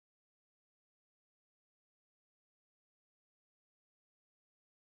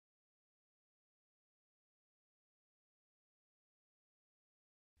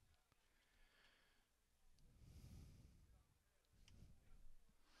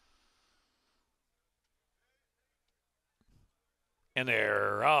And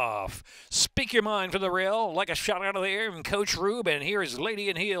they're off. Speak your mind for the rail, like a shot out of the air, and Coach Rube. And here's Lady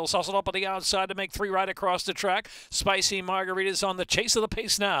in Heels, hustled up on the outside to make three right across the track. Spicy Margaritas on the chase of the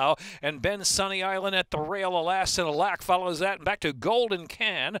pace now. And Ben Sunny Island at the rail, a last and a lack follows that. And back to Golden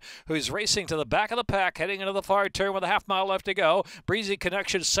Can, who's racing to the back of the pack, heading into the far turn with a half mile left to go. Breezy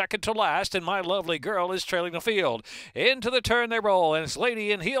Connection second to last, and My Lovely Girl is trailing the field. Into the turn they roll, and it's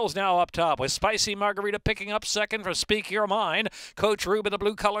Lady in Heels now up top, with Spicy Margarita picking up second for Speak Your Mind. Coach Rube in the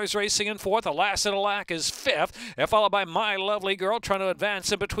blue colors racing in fourth. A last and a lack is fifth. They're followed by My Lovely Girl trying to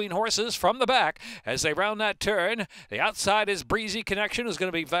advance in between horses from the back as they round that turn. The outside is Breezy Connection, who's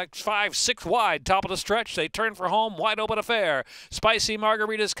going to be 5-6 wide. Top of the stretch. They turn for home. Wide open affair. Spicy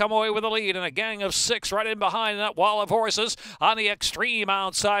Margaritas come away with the lead, and a gang of six right in behind that wall of horses. On the extreme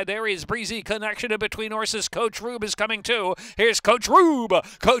outside there is Breezy Connection in between horses. Coach Rube is coming too. Here's Coach Rube.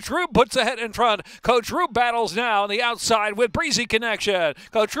 Coach Rube puts the head in front. Coach Rube battles now on the outside with Breezy Connection.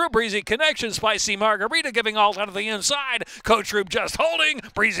 Coach Rube, Breezy Connection, Spicy Margarita giving all out of the inside. Coach Rube just holding.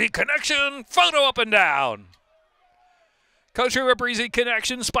 Breezy Connection, photo up and down. Coach Rube, Breezy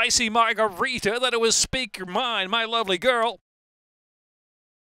Connection, Spicy Margarita. That it was Speak Your Mind, My Lovely Girl.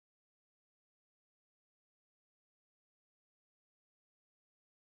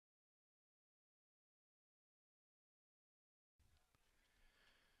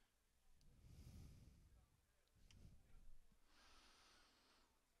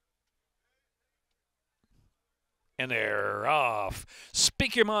 And they're off.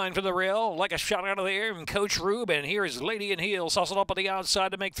 Speak your mind for the rail, like a shot out of the air, and Coach Rube. And here's Lady in Heels, hustled up on the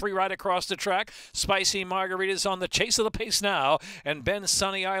outside to make three right across the track. Spicy Margaritas on the chase of the pace now. And Ben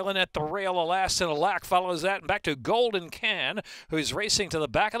Sunny Island at the rail, a last and a lack follows that. And back to Golden Can, who's racing to the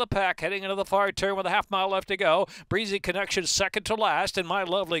back of the pack, heading into the far turn with a half mile left to go. Breezy Connection second to last, and My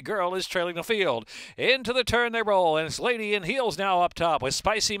Lovely Girl is trailing the field. Into the turn they roll, and it's Lady in Heels now up top, with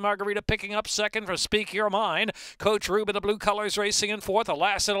Spicy Margarita picking up second for Speak Your Mind. Coach Rube in the blue colors racing in fourth. A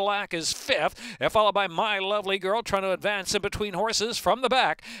last and a lack is fifth. They're followed by My Lovely Girl trying to advance in between horses from the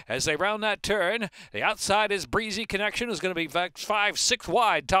back as they round that turn. The outside is Breezy Connection, who's going to be 5-6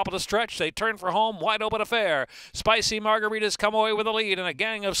 wide. Top of the stretch. They turn for home. Wide open affair. Spicy Margaritas come away with the lead, and a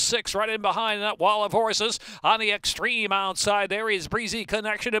gang of six right in behind that wall of horses. On the extreme outside there is Breezy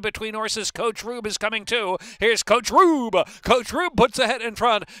Connection in between horses. Coach Rube is coming too. Here's Coach Rube. Coach Rube puts the head in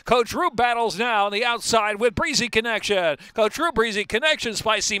front. Coach Rube battles now on the outside with Breezy Connection. Coach Rube, Breezy Connection,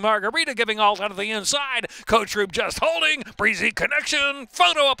 Spicy Margarita giving all out of the inside. Coach Rube just holding. Breezy Connection,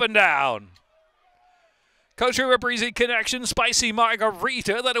 photo up and down. Coach Rube, Breezy Connection, Spicy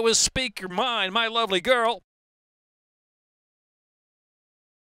Margarita. That it was Speak Your Mind, My Lovely Girl.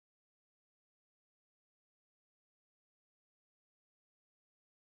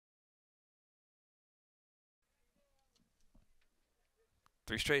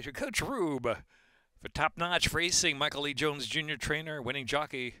 Three straight for Coach Rube. For Top Notch Racing, Michael Lee Jones Jr. trainer, winning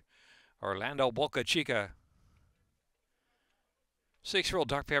jockey, Orlando Boca Chica. 6-year-old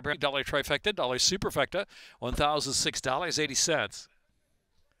dark pair, $1 trifecta, $1 superfecta, $1,006.80.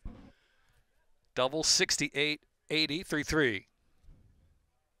 Double 68.80, 3-3.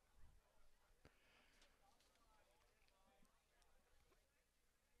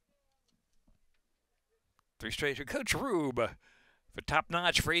 Three straight for Coach Rube. For Top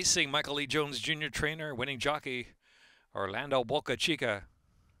Notch Racing, Michael Lee Jones Jr. trainer, winning jockey, Orlando Boca Chica.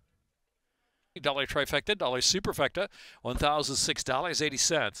 $1 trifecta, $1 superfecta,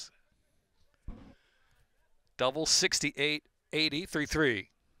 $1,006.80. Double 68.80, 3-3.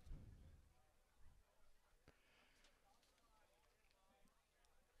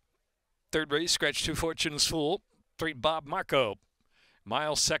 Third race, scratch 2 Fortunes Fool, 3 Bob Marco.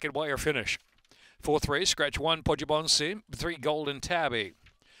 Miles second wire finish. Fourth race, scratch 1 Pogibonsi, 3 Golden Tabby.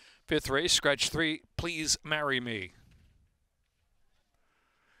 Fifth race, scratch 3 Please Marry Me.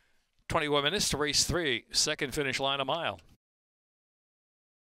 21 minutes to race 3, second finish line a mile.